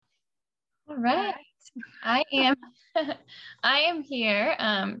All right. I am I am here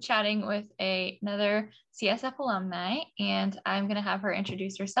chatting with another CSF alumni, and I'm gonna have her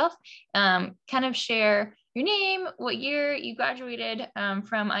introduce herself, kind of share your name, what year you graduated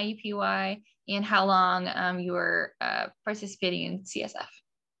from IUPUI, and how long you were participating in CSF.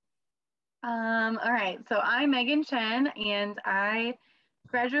 All right. So I'm Meaghan Chien, and I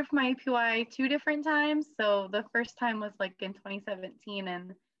graduated from IUPUI two different times. So the first time was like in 2017,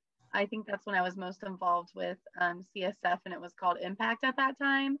 and I think that's when I was most involved with CSF, and it was called Impact at that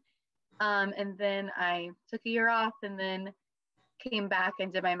time. And then I took a year off and then came back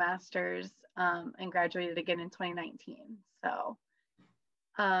and did my master's and graduated again in 2019. So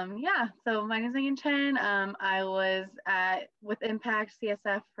my name is Meaghan Chien. I was with Impact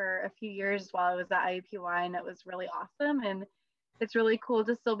CSF for a few years while I was at IUPUI, and it was really awesome. And it's really cool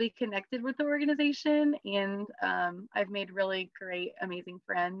to still be connected with the organization. And I've made really great, amazing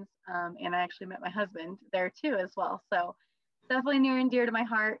friends. And I actually met my husband there too as well. So definitely near and dear to my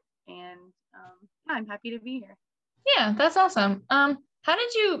heart. And yeah, I'm happy to be here. Yeah, that's awesome. How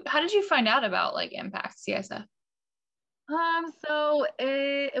did you find out about like Impact CSF? So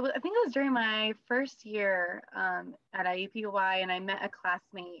it was, I think it was during my first year at IUPUI, and I met a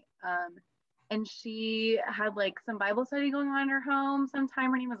classmate, and she had like some Bible study going on in her home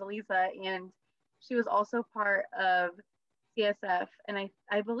sometime. Her name was Elisa, and she was also part of CSF, and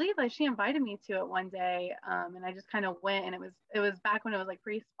I believe like she invited me to it one day, and I just kind of went, and it was back when it was like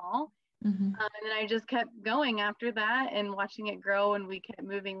pretty small. Mm-hmm. And then I just kept going after that and watching it grow. And we kept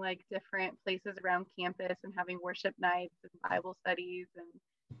moving like different places around campus and having worship nights and Bible studies. And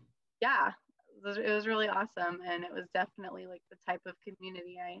yeah, it was really awesome. And it was definitely like the type of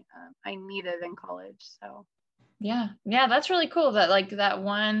community I needed in college. So Yeah, that's really cool that like that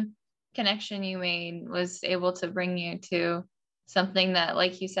one connection you made was able to bring you to something that,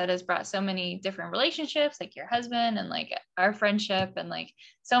 like you said, has brought so many different relationships, like your husband and like our friendship and like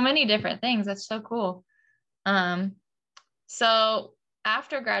so many different things. That's so cool. Um, so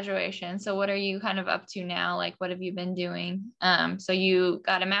after graduation, so what are you kind of up to now? Like, what have you been doing? So you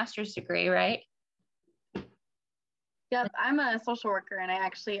got a master's degree, right? yep, I'm a social worker, and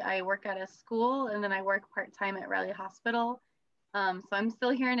I work at a school, and then I work part-time at Riley Hospital. So I'm still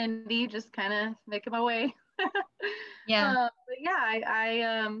here in Indy, just kind of making my way. Yeah. But yeah,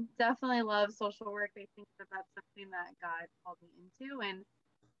 I definitely love social work. I think that that's something that God called me into.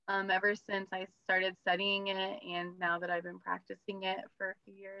 And ever since I started studying it, and now that I've been practicing it for a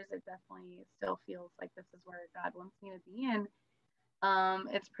few years, it definitely still feels like this is where God wants me to be. And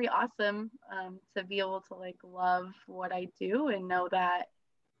it's pretty awesome to be able to like love what I do and know that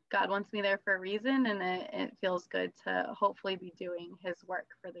God wants me there for a reason, and it feels good to hopefully be doing his work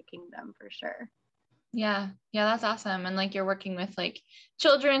for the kingdom for sure. Yeah. Yeah, that's awesome. And like you're working with like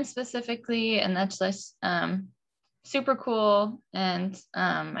children specifically, and that's just super cool. And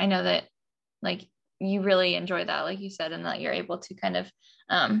I know that like you really enjoy that, like you said, and that you're able to kind of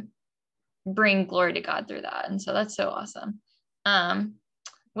um bring glory to God through that. And so that's so awesome. Um,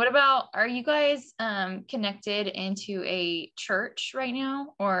 what about, are you guys connected into a church right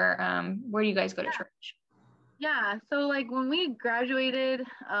now, or where do you guys go to church? Yeah, so like when we graduated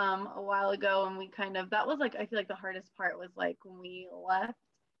a while ago, and we kind of, that was like, I feel like the hardest part was like when we left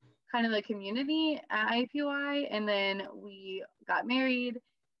kind of the community at IPY, and then we got married,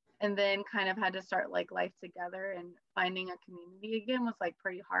 and then kind of had to start like life together, and finding a community again was like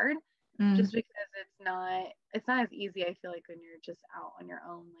pretty hard, Mm, just because it's not as easy, I feel like, when you're just out on your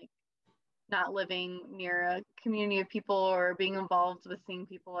own, like not living near a community of people or being involved with seeing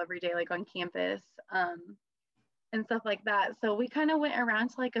people every day like on campus. And stuff like that. So we kind of went around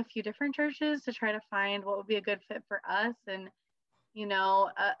to like a few different churches to try to find what would be a good fit for us. And,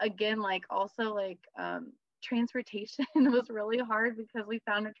 again, like also like transportation was really hard, because we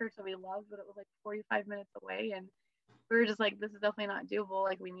found a church that we loved, but it was like 45 minutes away. And we were just like, this is definitely not doable.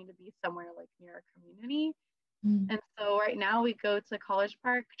 Like, we need to be somewhere like near a community. mm. And so right now we go to College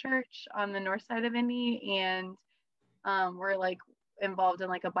Park Church on the north side of Indy, and we're like involved in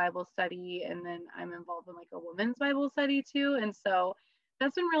like a Bible study, and then I'm involved in like a women's Bible study too. And so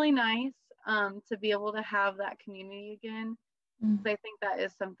that's been really nice to be able to have that community again. Mm. So I think that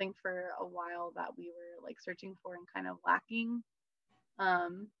is something for a while that we were like searching for and kind of lacking.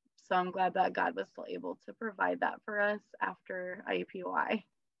 So I'm glad that God was still able to provide that for us after IUPUI.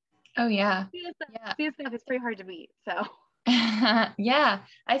 Oh yeah. CSF, Yeah. CSF is pretty hard to beat. So Yeah,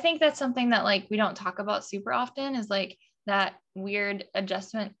 I think that's something that like we don't talk about super often, is like that weird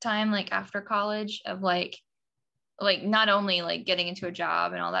adjustment time like after college of like not only like getting into a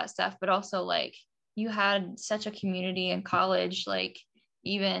job and all that stuff, but also like you had such a community in college, like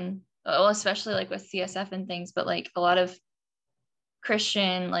even well, especially like with CSF and things, but like a lot of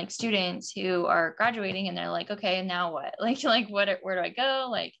Christian like students who are graduating and they're like, okay, now what? Like where do I go?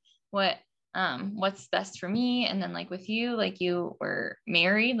 Like what what's best for me? And then like with you, like you were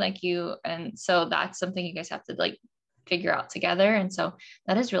married, like you, and so that's something you guys have to like figure out together. And so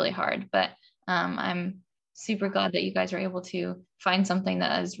that is really hard. But I'm super glad that you guys are able to find something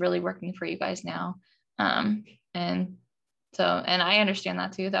that is really working for you guys now. And so, and I understand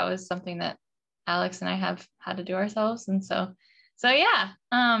that too. That was something that Alex and I have had to do ourselves. And so yeah.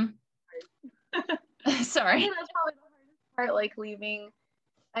 I Sorry. think that's probably the hardest part, like leaving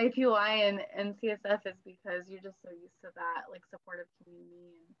IPY and CSF, is because you're just so used to that like supportive community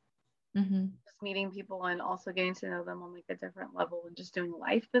and Mm-hmm. just meeting people and also getting to know them on like a different level and just doing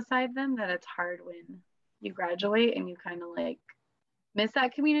life beside them, that it's hard when you graduate and you kind of like miss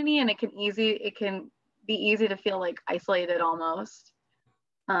that community, and it can be easy to feel like isolated almost.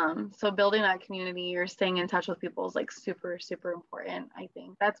 So building that community or staying in touch with people is like super, super important. I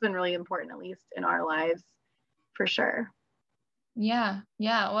think that's been really important, at least in our lives, for sure. Yeah,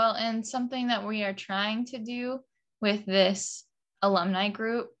 yeah. Well, and something that we are trying to do with this alumni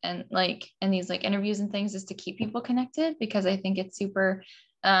group and like and these like interviews and things is to keep people connected because I think it's super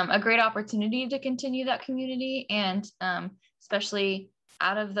a great opportunity to continue that community and especially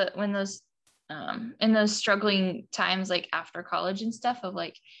out of the when those in those struggling times like after college and stuff of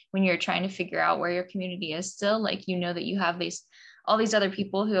like when you're trying to figure out where your community is still like you know that you have these all these other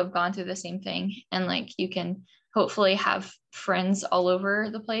people who have gone through the same thing and like you can hopefully have friends all over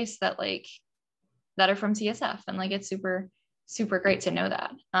the place that like that are from CSF and like it's super super great to know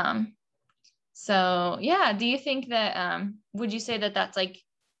that. So yeah, do you think that would you say that that's like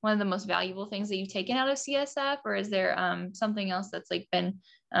one of the most valuable things that you've taken out of CSF or is there something else that's like been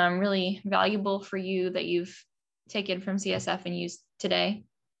really valuable for you that you've taken from CSF and used today?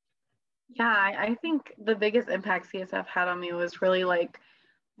 Yeah, I think the biggest impact CSF had on me was really like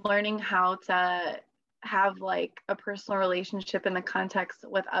learning how to have like a personal relationship in the context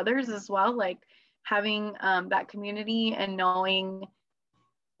with others as well, like having that community and knowing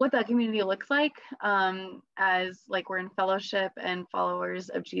what that community looks like, as like we're in fellowship and followers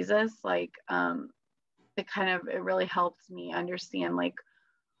of Jesus. Like it really helps me understand like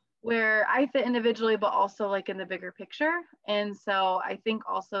where I fit individually, but also like in the bigger picture. And so I think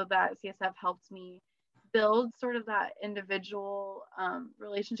also that CSF helped me build sort of that individual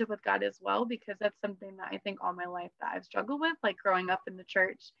relationship with God as well, because that's something that I think all my life that I've struggled with, like growing up in the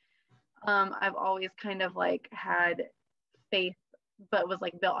church. I've always kind of like had faith, but was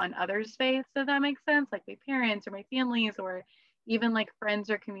like built on others' faith. So that makes sense, like my parents or my families or even like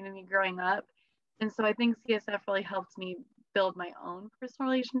friends or community growing up. And so I think CSF really helped me build my own personal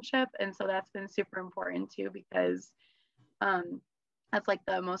relationship. And so that's been super important too, because um, that's like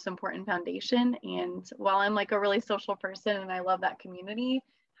the most important foundation. And while I'm like a really social person and I love that community,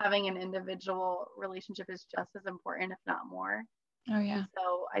 having an individual relationship is just as important, if not more. Oh yeah. And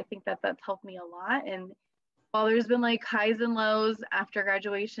so I think that that's helped me a lot. And while there's been like highs and lows after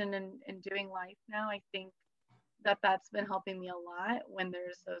graduation and doing life now, I think that that's been helping me a lot when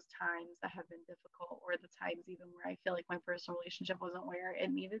there's those times that have been difficult or the times even where I feel like my personal relationship wasn't where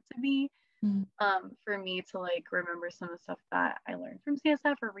it needed to be. Mm. For me to like remember some of the stuff that I learned from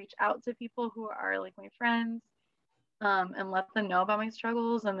CSF or reach out to people who are like my friends, and let them know about my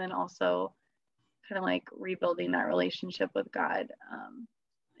struggles, and then also kind of like rebuilding that relationship with God,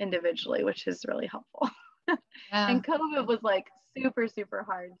 individually, which is really helpful. Yeah. And COVID was like super, super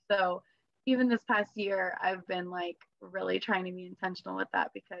hard. So even this past year, I've been like really trying to be intentional with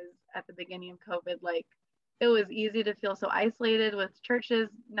that, because at the beginning of COVID, like it was easy to feel so isolated with churches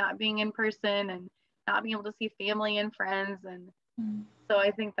not being in person and not being able to see family and friends. And Mm. so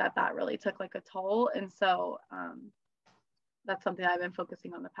I think that that really took like a toll. And so that's something I've been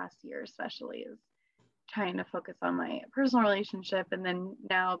focusing on the past year, especially is trying to focus on my personal relationship. And then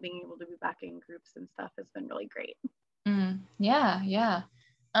now being able to be back in groups and stuff has been really great. Mm. Yeah, yeah.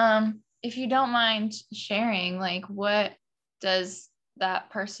 If you don't mind sharing, like what does that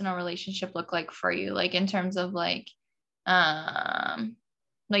personal relationship look like for you? Like in terms of um,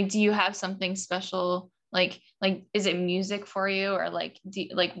 like do you have something special? Like is it music for you or like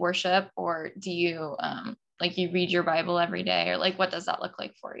like worship or do you like you read your Bible every day or like what does that look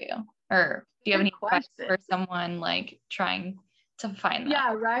like for you? Or do you have Good any advice question. for someone like trying to find that?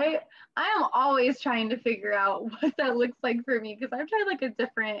 Yeah, right. I am always trying to figure out what that looks like for me, because I've tried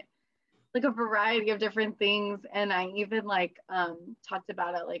like a variety of different things, and I even like talked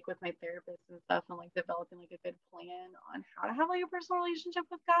about it like with my therapist and stuff, and like developing like a good plan on how to have like a personal relationship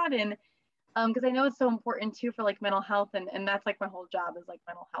with God. And Because I know it's so important too for like mental health, and that's like my whole job is like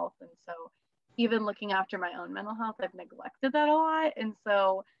mental health. And so even looking after my own mental health, I've neglected that a lot. And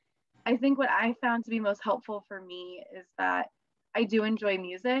so I think what I found to be most helpful for me is that I do enjoy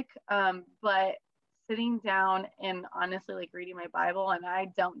music, but sitting down and honestly like reading my Bible, and I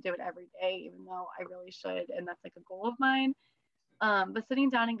don't do it every day, even though I really should, and that's like a goal of mine. But sitting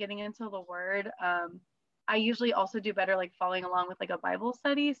down and getting into the Word, I usually also do better like following along with like a Bible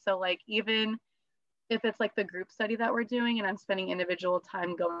study. So like even if it's like the group study that we're doing, and I'm spending individual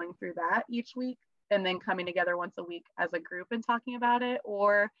time going through that each week, and then coming together once a week as a group and talking about it,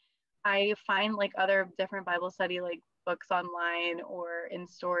 or I find like other different Bible study like books online or in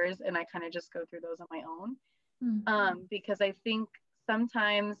stores, and I kind of just go through those on my own. Because I think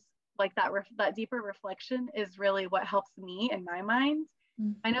sometimes like that deeper reflection is really what helps me in my mind.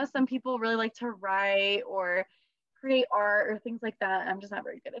 I know some people really like to write or create art or things like that. I'm just not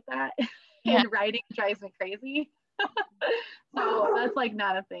very good at that. Yeah. And writing drives me crazy. So that's like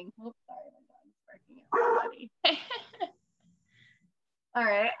not a thing. Oops, sorry, my dog's barking at somebody. All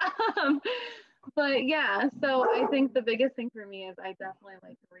right. But yeah, so I think the biggest thing for me is I definitely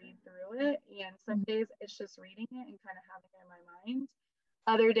like read through it. And some days it's just reading it and kind of having it in my mind.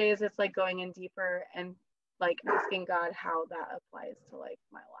 Other days it's like going in deeper and like asking God how that applies to like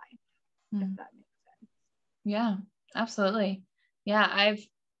my life, if that makes sense. Yeah, absolutely. Yeah, I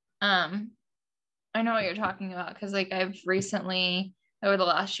know what you're talking about because like I've recently over the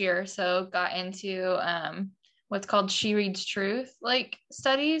last year or so got into what's called She Reads Truth like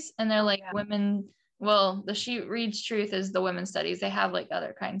studies, and they're like women, well, the She Reads Truth is the women's studies. They have like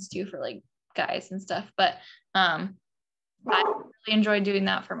other kinds too for like guys and stuff, but I really enjoy doing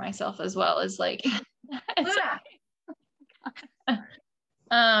that for myself as well as like just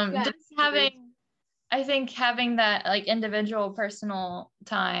having, I think having that like individual personal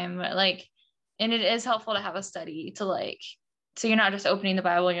time, like, and it is helpful to have a study to like, so you're not just opening the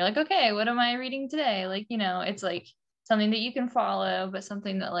Bible and you're like, okay, what am I reading today? Like, you know, it's like something that you can follow, but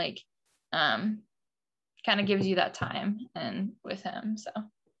something that like, kind of gives you that time and with him. So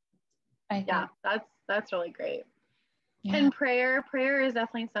I think, that's really great. yeah. And prayer is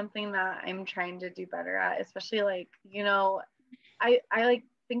definitely something that I'm trying to do better at, especially like, you know, I like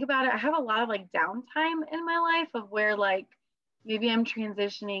think about it. I have a lot of like downtime in my life of where like maybe I'm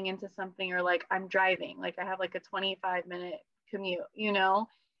transitioning into something, or like I'm driving, like I have like a 25-minute commute, you know?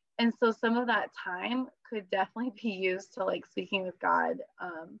 And so some of that time could definitely be used to like speaking with God.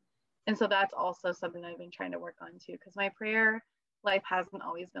 And so that's also something I've been trying to work on too, because my prayer life hasn't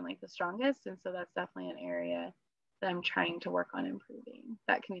always been like the strongest. And so that's definitely an area that I'm trying to work on improving,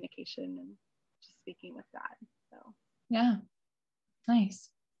 that communication and just speaking with God. So Yeah. Nice.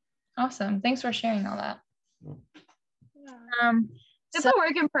 Awesome. Thanks for sharing all that. Yeah. It's a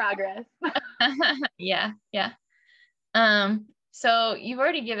work in progress. Yeah. So you've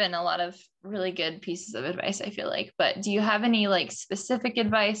already given a lot of really good pieces of advice, I feel like, but do you have any like specific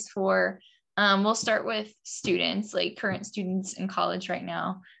advice for, we'll start with students, like current students in college right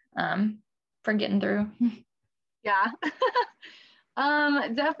now, for getting through? Yeah.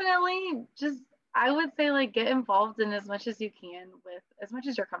 Definitely just, I would say like get involved in as much as you can with, as much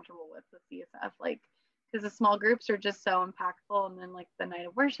as you're comfortable with CSF, like, because the small groups are just so impactful. And then like the night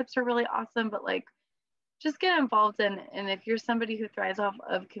of worships are really awesome, but like just get involved in, and if you're somebody who thrives off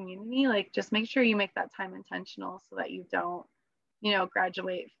of community, like just make sure you make that time intentional so that you don't, you know,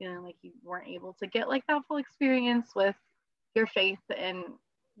 graduate feeling like you weren't able to get like that full experience with your faith and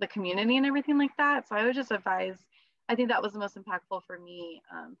the community and everything like that. So I would just advise, I think that was the most impactful for me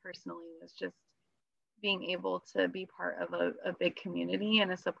personally, was just being able to be part of a big community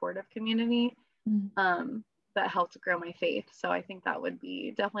and a supportive community that helped grow my faith. So I think that would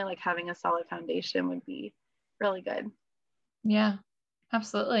be definitely like having a solid foundation would be really good. Yeah,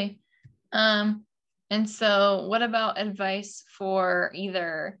 absolutely. And so what about advice for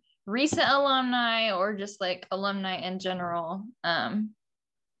either recent alumni or just like alumni in general?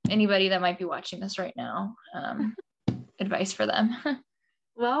 Anybody that might be watching this right now, advice for them.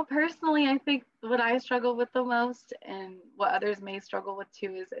 Well, personally, I think what I struggle with the most, and what others may struggle with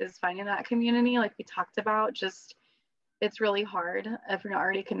too, is finding that community. Like we talked about, just it's really hard if you're not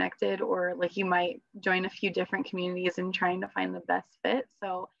already connected, or like you might join a few different communities and trying to find the best fit.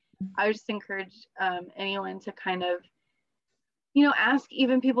 So I would just encourage anyone to kind of, you know, ask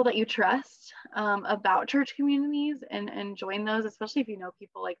even people that you trust about church communities, and join those, especially if you know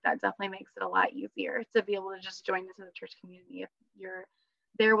people. Like that definitely makes it a lot easier to be able to just join into the church community if you're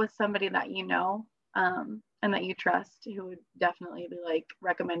there with somebody that you know, and that you trust, who would definitely be like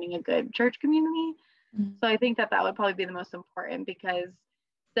recommending a good church community. So I think that that would probably be the most important, because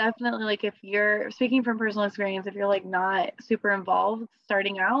definitely, like if you're speaking from personal experience, if you're like not super involved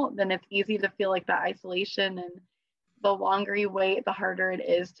starting out, then it's easy to feel like that isolation, and the longer you wait, the harder it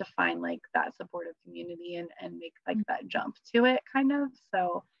is to find like that supportive community and make like that jump to it kind of.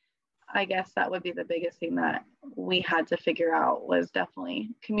 So I guess that would be the biggest thing that we had to figure out was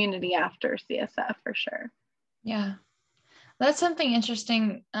definitely community after CSF for sure. Yeah. That's something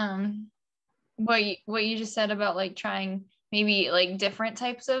interesting. What you just said about like trying maybe like different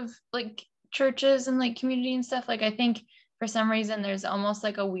types of like churches and like community and stuff. Like I think for some reason there's almost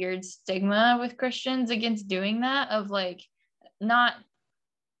like a weird stigma with Christians against doing that, of like not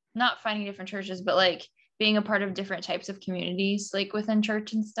not finding different churches, but like being a part of different types of communities like within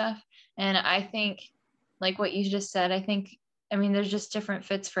church and stuff. And I think like what you just said, I mean there's just different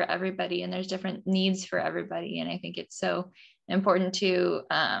fits for everybody and there's different needs for everybody. And I think it's so important to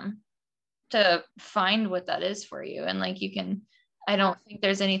find what that is for you. And like you can, I don't think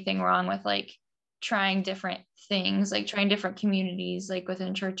there's anything wrong with like trying different things, like trying different communities like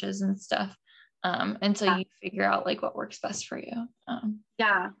within churches and stuff, until Yeah. you figure out like what works best for you.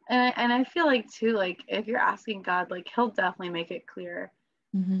 Yeah. And I feel like too, like if you're asking God, like he'll definitely make it clear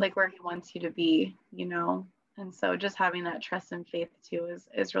Mm-hmm. like where he wants you to be, you know. And so just having that trust and faith too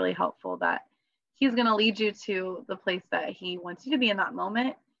is really helpful, that he's going to lead you to the place that he wants you to be in that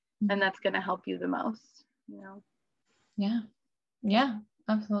moment, and that's going to help you the most, you know. Yeah. Yeah,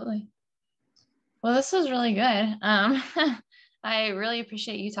 absolutely. Well, this was really good. I really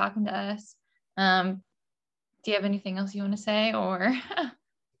appreciate you talking to us. Do you have anything else you want to say or?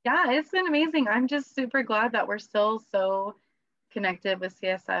 Yeah, it's been amazing. I'm just super glad that we're still so connected with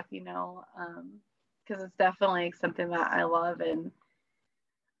CSF, you know, because it's definitely something that I love, and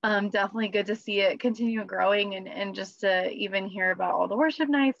definitely good to see it continue growing, and just to even hear about all the worship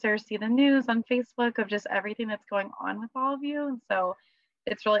nights or see the news on Facebook of just everything that's going on with all of you. And so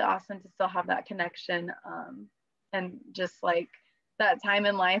it's really awesome to still have that connection, and just like that time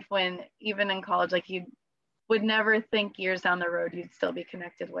in life when even in college, like you would never think years down the road you'd still be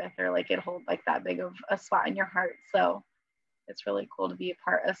connected with, or like it hold like that big of a spot in your heart. So it's really cool to be a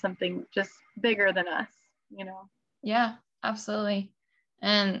part of something just bigger than us, you know. Yeah, absolutely.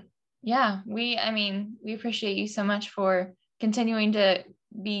 And yeah, I mean, we appreciate you so much for continuing to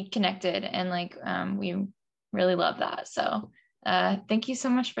be connected and like we really love that. So thank you so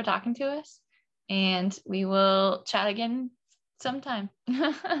much for talking to us and we will chat again sometime.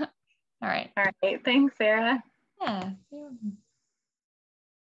 All right. All right, thanks, Sarah. Yeah.